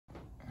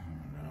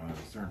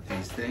Start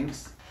these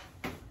things.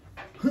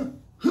 Let's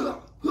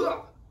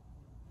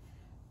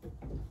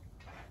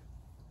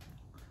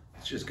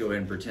just go ahead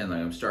and pretend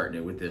like I'm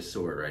starting it with this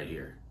sword right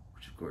here,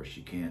 which of course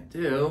you can't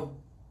do.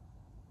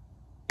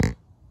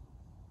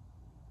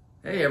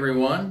 Hey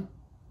everyone,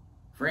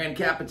 Fran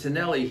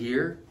Capitanelli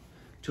here,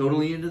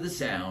 totally into the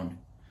sound.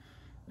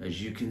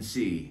 As you can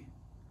see,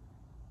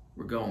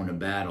 we're going to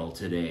battle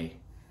today.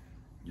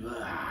 What's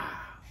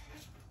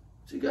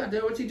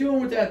he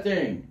doing with that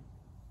thing?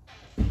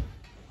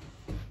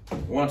 I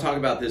want to talk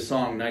about this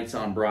song, Nights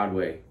on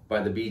Broadway,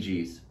 by the Bee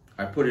Gees.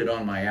 I put it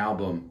on my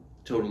album,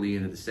 Totally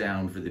Into the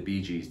Sound, for the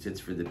Bee Gees, T.I.T.S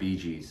for the Bee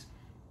Gees.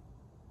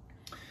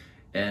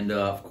 And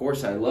of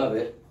course I love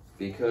it,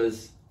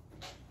 because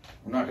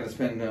I'm not going to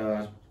spend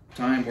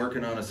time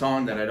working on a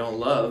song that I don't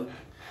love.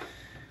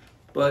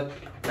 But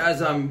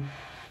as I'm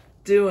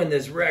doing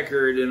this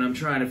record and I'm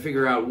trying to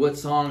figure out what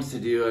songs to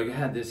do, I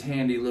had this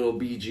handy little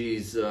Bee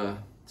Gees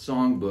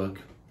songbook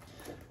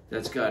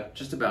that's got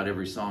just about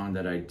every song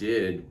that I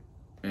did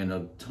and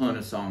a ton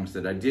of songs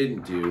that I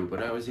didn't do,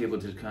 but I was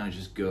able to kind of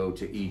just go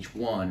to each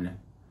one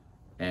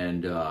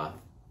and you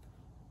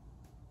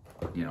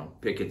know,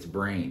 pick its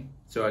brain.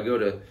 So I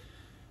go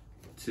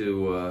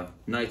to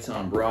Nights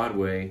on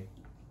Broadway,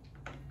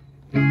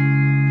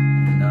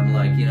 and I'm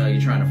like, you know,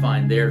 you're trying to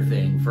find their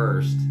thing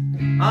first.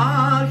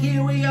 Ah,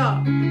 here we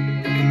are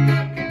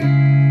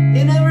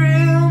in a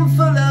room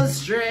full of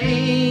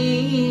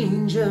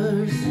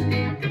strangers,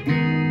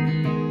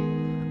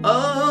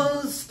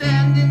 oh,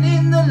 standing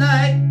in the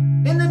light,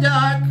 in the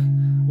dark,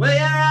 where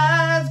your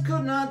eyes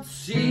could not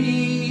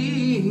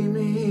see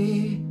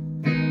me.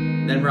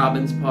 Then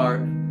Robin's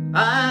part,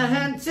 I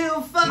had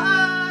to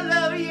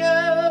follow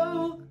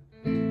you,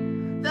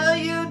 though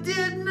you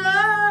did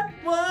not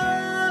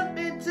want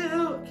me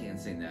to. I can't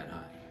sing that high.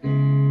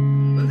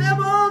 But that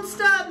won't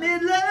stop me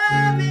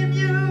loving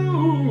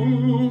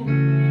you.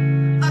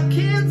 I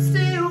can't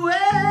stay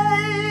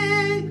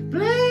away.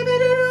 Blame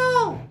it at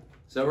all.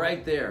 So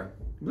right there,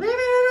 blame it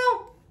at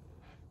all.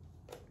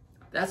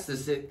 That's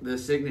the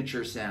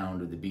signature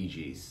sound of the Bee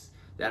Gees,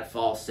 that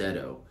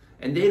falsetto.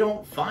 And they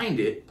don't find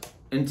it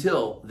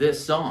until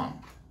this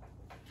song.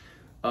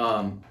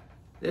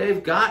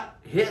 They've got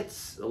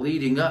hits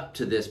leading up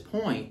to this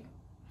point,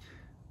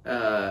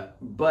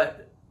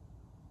 but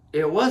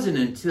it wasn't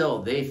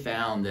until they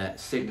found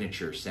that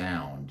signature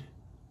sound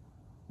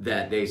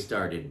that they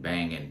started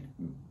banging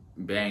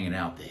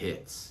out the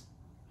hits.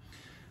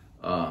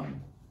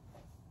 And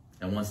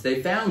once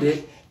they found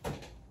it,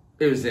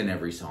 it was in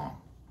every song.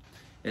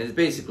 And it's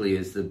basically,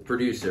 as the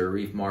producer,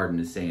 Reef Martin,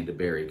 is saying to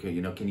Barry,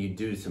 you know, can you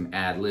do some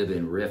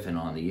ad-libbing, riffing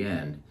on the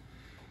end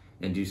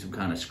and do some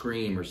kind of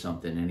scream or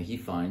something? And he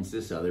finds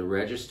this other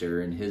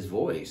register in his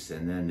voice,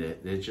 and then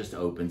it just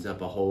opens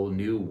up a whole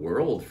new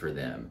world for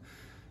them.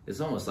 It's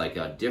almost like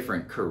a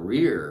different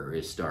career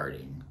is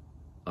starting,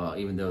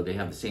 even though they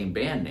have the same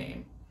band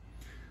name.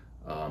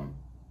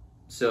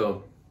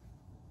 So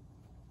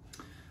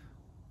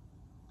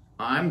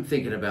I'm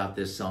thinking about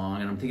this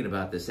song and I'm thinking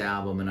about this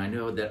album, and I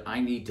know that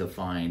I need to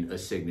find a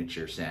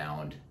signature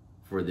sound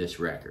for this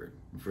record,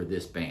 for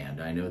this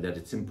band. I know that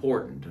it's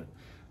important.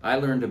 I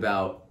learned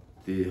about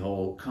the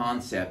whole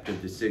concept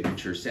of the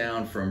signature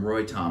sound from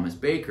Roy Thomas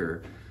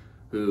Baker,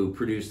 who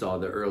produced all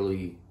the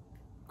early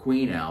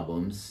Queen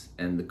albums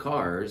and the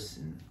Cars,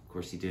 and of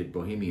course he did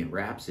Bohemian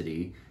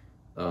Rhapsody.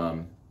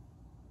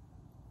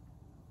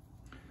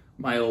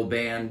 My old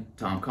band,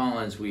 Tom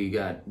Collins, we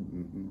got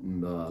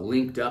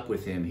linked up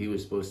with him. He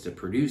was supposed to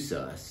produce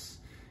us,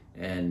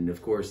 and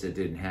of course it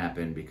didn't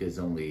happen, because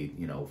only,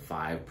 you know,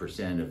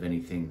 5% of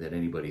anything that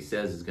anybody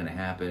says is going to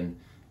happen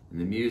in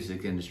the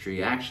music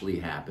industry actually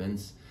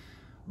happens.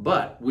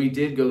 But we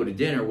did go to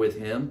dinner with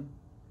him,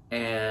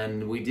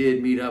 and we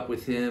did meet up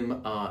with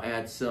him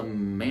at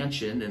some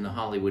mansion in the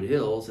Hollywood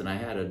Hills, and I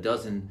had a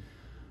dozen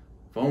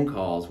phone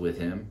calls with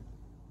him.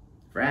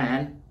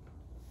 Fran,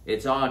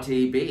 it's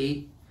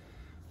RTB.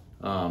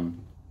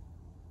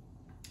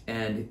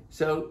 And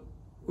so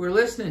we're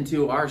listening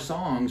to our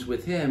songs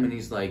with him, and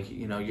he's like,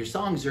 you know, your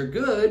songs are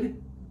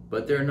good,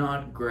 but they're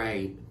not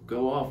great.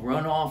 Go off,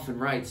 run off and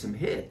write some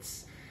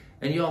hits.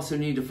 And you also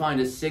need to find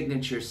a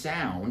signature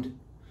sound,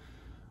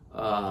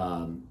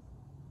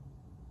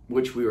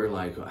 which we were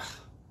like,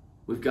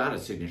 we've got a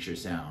signature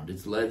sound.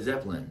 It's Led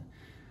Zeppelin.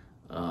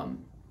 No,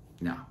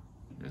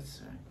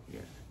 that's, you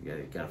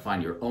gotta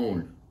find your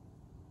own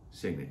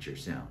signature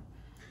sound.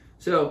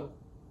 So,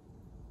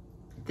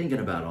 thinking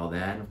about all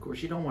that, and of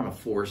course you don't want to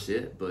force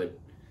it, but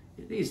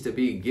it needs to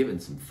be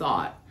given some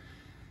thought.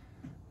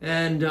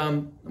 And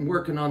I'm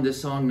working on this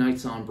song,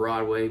 Nights on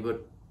Broadway,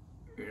 but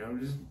you know,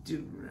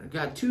 I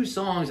got two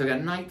songs. I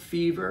got Night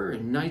Fever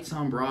and Nights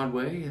on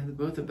Broadway, and they're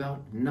both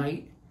about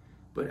night,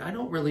 but I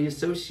don't really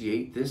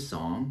associate this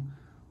song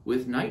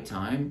with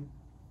nighttime.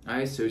 I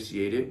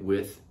associate it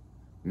with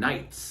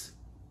knights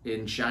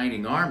in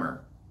shining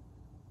armor.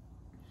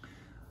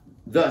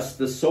 Thus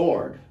the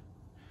sword.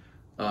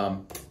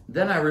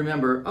 Then I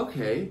remember,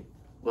 okay,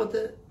 well,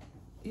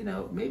 you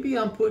know, maybe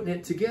I'm putting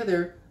it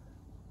together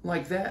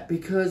like that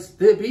because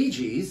the Bee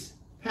Gees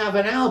have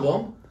an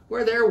album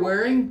where they're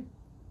wearing,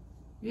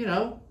 you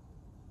know,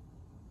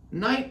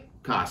 night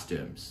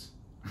costumes.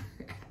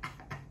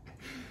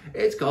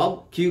 It's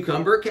called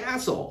Cucumber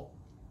Castle.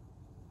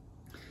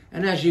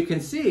 And as you can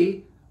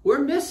see, we're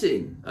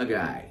missing a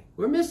guy.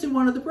 We're missing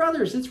one of the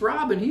brothers. It's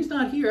Robin. He's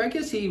not here. I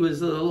guess he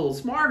was a little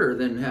smarter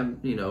than him,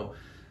 you know.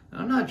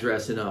 I'm not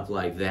dressing up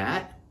like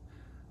that.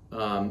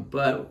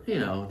 But, you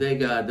know, they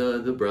got,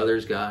 the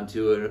brothers got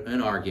into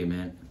an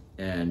argument,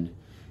 and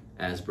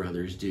as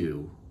brothers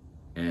do,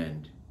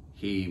 and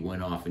he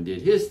went off and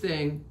did his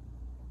thing.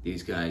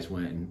 These guys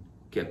went and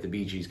kept the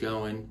Bee Gees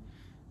going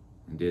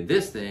and did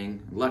this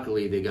thing.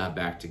 Luckily, they got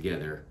back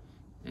together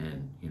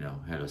and, you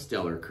know, had a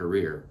stellar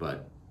career,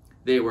 but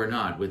they were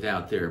not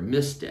without their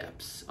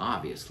missteps,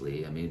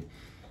 obviously. I mean,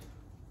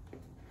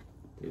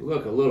 you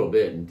look a little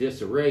bit in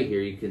disarray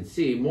here. You can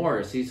see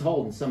Morris, he's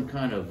holding some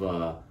kind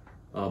of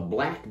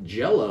black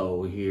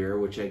jello here,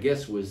 which I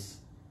guess was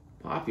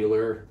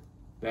popular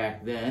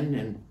back then.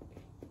 And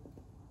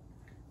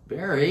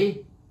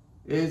Barry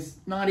is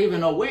not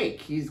even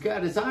awake. He's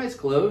got his eyes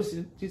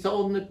closed. He's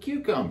holding a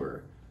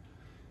cucumber,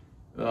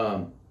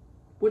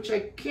 which I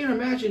can't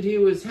imagine he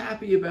was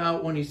happy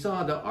about when he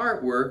saw the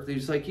artwork. He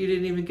was like, you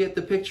didn't even get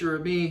the picture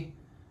of me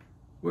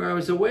where I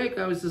was awake.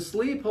 I was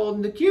asleep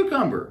holding the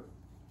cucumber.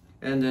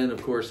 And then,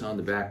 of course, on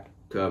the back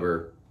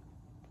cover,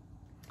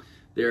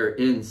 they're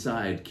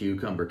inside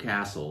Cucumber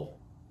Castle.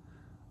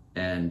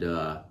 And,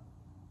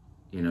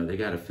 you know, they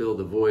got to fill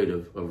the void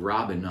of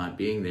Robin not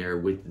being there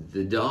with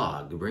the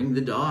dog. Bring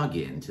the dog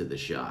into the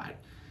shot,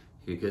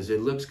 because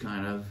it looks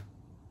kind of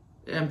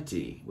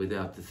empty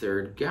without the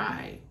third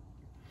guy.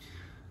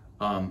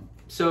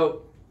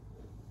 So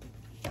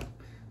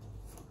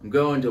I'm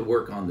going to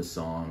work on the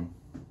song,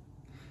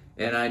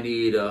 and I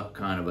need a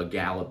kind of a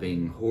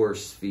galloping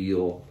horse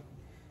feel.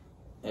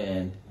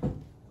 And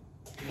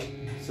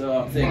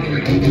so I'm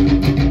thinking,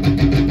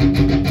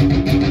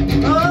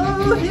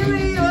 oh, here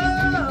we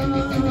are,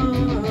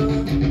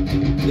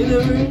 in a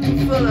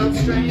room full of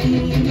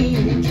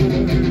strangers.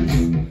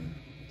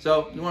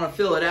 So you want to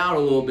fill it out a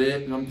little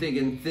bit. I'm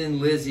thinking Thin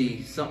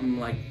Lizzy, something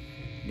like,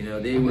 you know,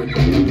 they were...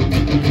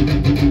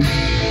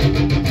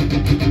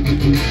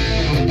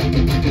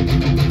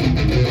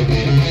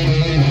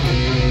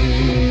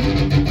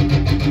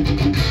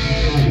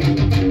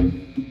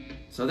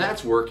 So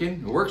that's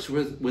working. It works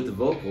with the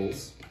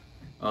vocals.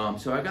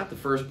 So I got the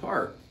first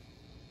part.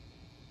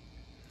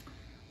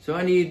 So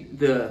I need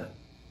the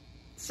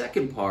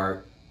second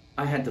part.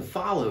 I had to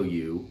follow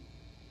you,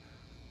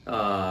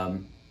 but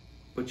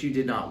you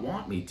did not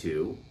want me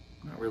to.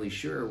 I'm not really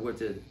sure what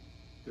they're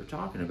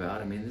talking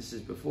about. I mean, this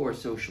is before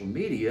social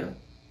media.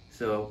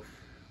 So,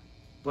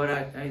 but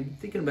I'm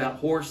thinking about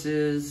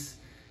horses,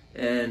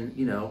 and,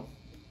 you know,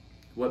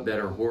 what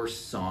better horse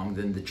song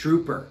than The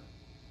Trooper?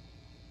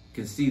 You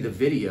can see the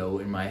video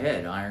in my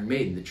head, Iron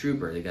Maiden, The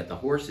Trooper. They got the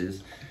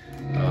horses.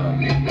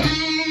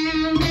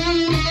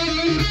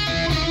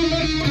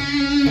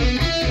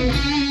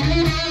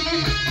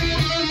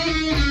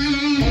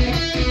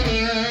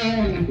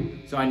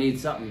 So I need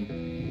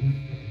something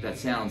that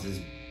sounds as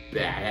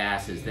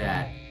badass as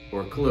that,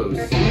 or close.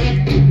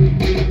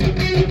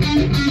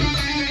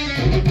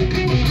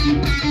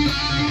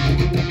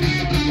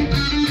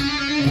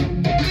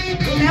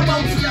 That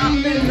won't stop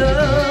me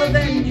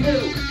loving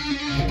you.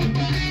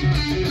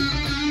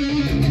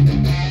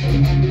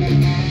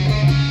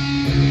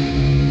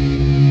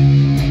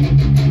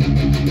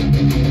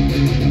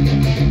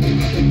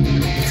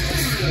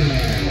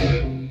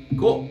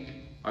 Cool.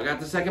 I got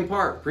the second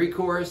part,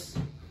 pre-chorus.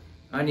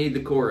 I need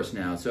the chorus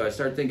now. So I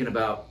started thinking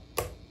about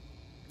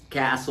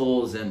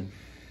castles, and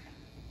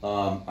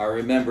I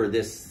remember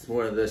this,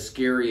 one of the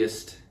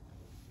scariest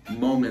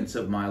moments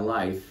of my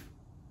life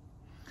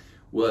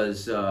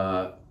was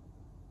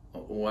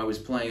when I was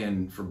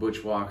playing for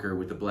Butch Walker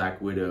with the Black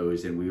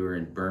Widows, and we were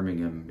in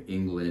Birmingham,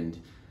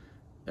 England,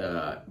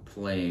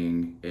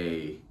 playing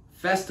a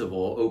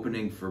festival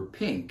opening for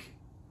Pink.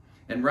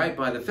 And right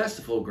by the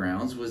festival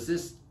grounds was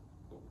this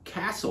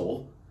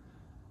castle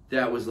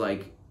that was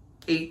like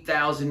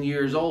 8,000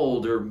 years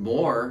old or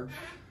more.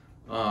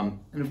 And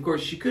of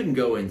course you couldn't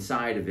go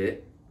inside of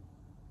it.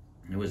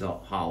 It was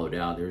all hollowed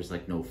out. There was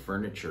like no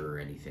furniture or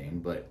anything,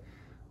 but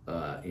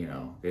you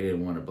know, they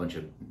didn't want a bunch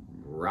of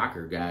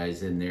rocker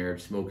guys in there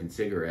smoking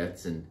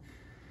cigarettes. And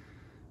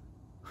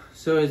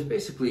so it's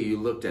basically, you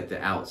looked at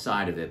the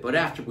outside of it. But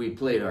after we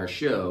played our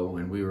show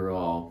and we were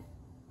all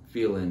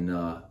feeling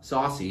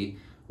saucy,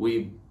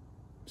 we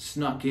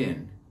snuck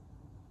in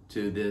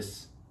to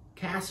this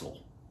castle.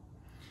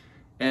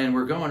 And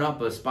we're going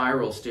up a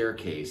spiral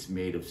staircase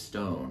made of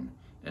stone.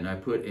 And I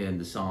put in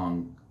the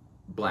song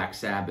Black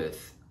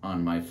Sabbath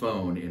on my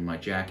phone in my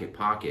jacket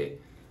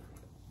pocket.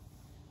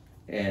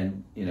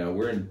 And, you know,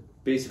 we're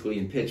basically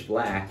in pitch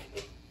black,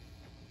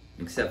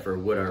 except for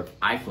what our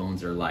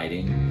iPhones are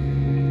lighting.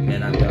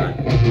 And I've got...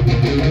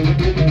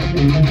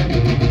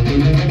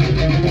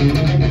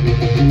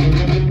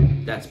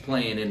 that's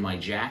playing in my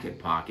jacket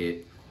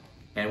pocket.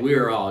 And we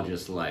were all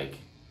just like,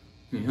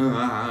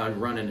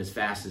 running as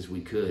fast as we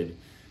could.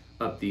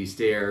 up these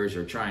stairs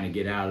or trying to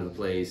get out of the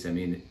place. I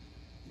mean,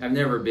 I've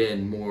never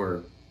been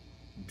more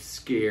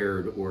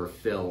scared or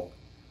felt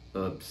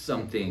of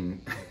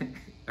something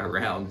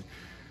around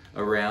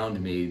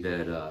me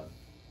that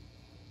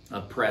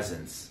a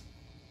presence.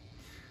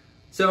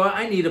 So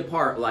I need a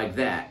part like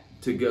that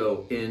to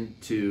go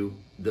into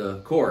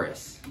the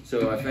chorus.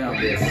 So I found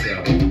this.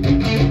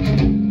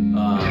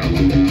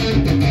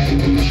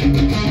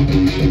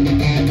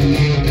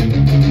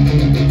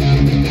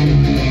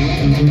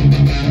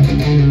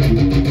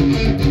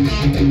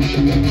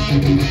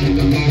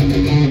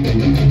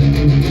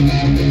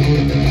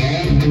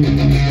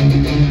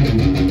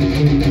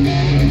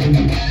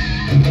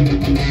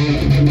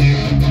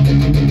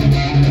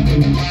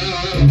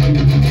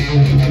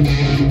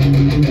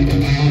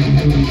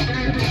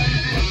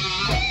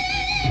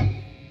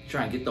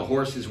 Try and get the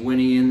horse's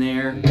whinny in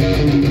there.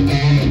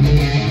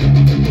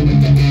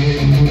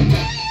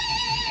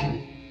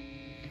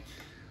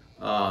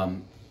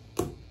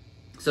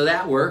 So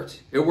that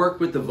worked. It worked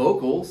with the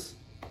vocals,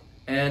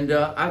 and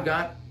I've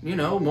got, you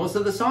know, most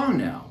of the song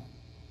now.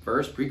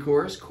 Verse,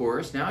 pre-chorus,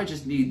 chorus. Now I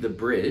just need the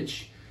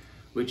bridge,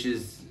 which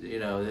is, you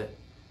know, that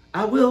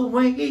I will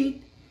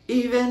wait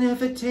even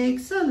if it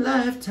takes a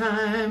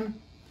lifetime.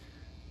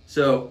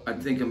 So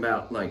I'm thinking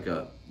about like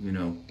a, you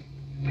know,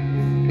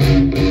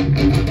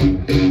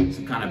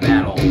 some kind of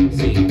battle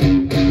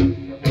scene.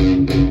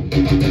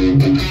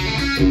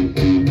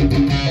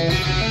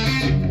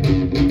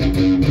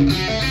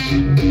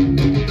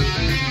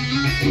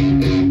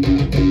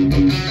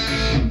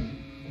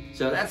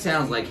 So that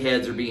sounds like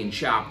heads are being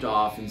chopped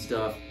off and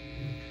stuff.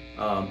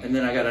 And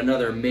then I got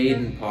another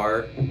maiden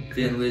part,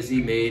 Thin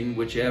Lizzy, maiden,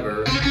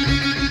 whichever.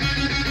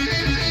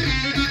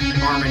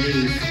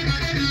 Harmonies.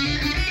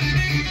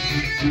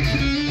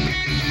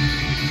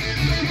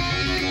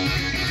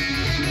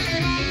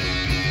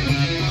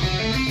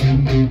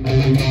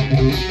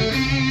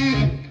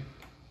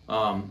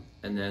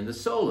 And then the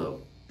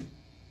solo.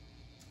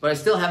 But I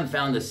still haven't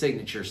found the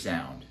signature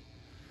sound.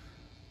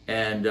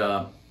 And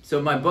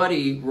so my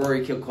buddy,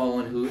 Rory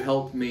Kilcullen, who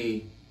helped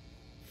me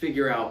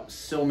figure out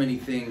so many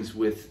things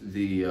with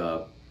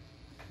the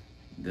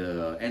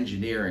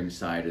engineering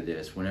side of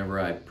this, whenever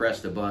I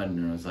pressed a button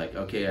and I was like,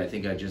 okay, I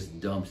think I just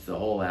dumped the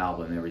whole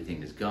album,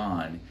 everything is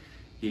gone,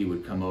 he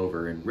would come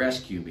over and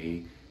rescue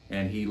me,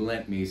 and he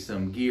lent me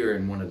some gear,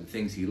 and one of the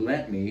things he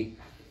lent me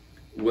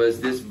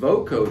was this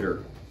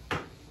vocoder,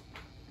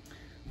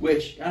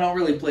 which I don't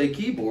really play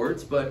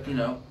keyboards, but you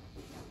know,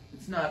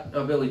 it's not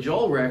a Billy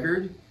Joel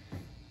record.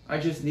 I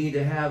just need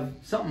to have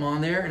something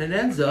on there, and it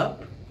ends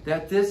up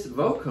that this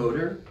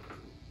vocoder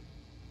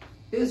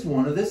is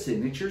one of the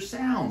signature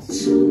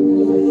sounds.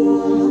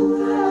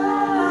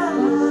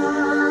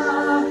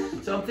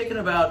 So I'm thinking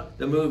about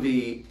the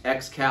movie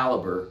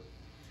Excalibur,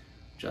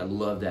 which I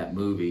love that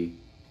movie,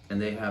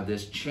 and they have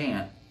this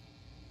chant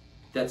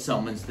that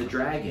summons the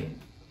dragon.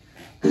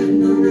 I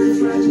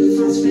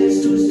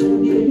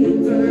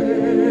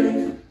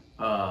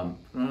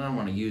don't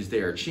want to use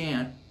their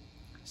chant,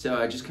 so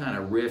I just kind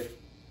of riff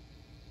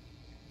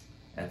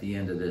at the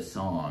end of this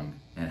song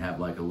and have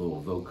like a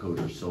little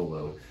vocoder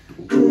solo.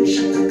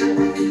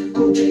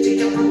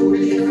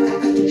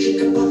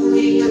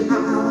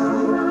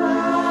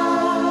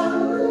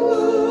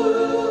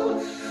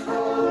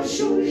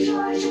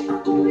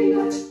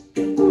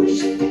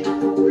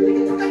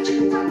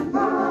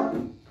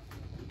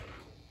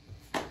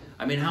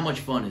 I mean, how much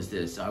fun is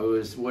this?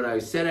 What I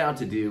set out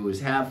to do was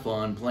have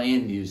fun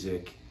playing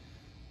music,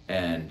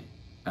 and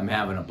I'm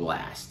having a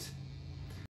blast.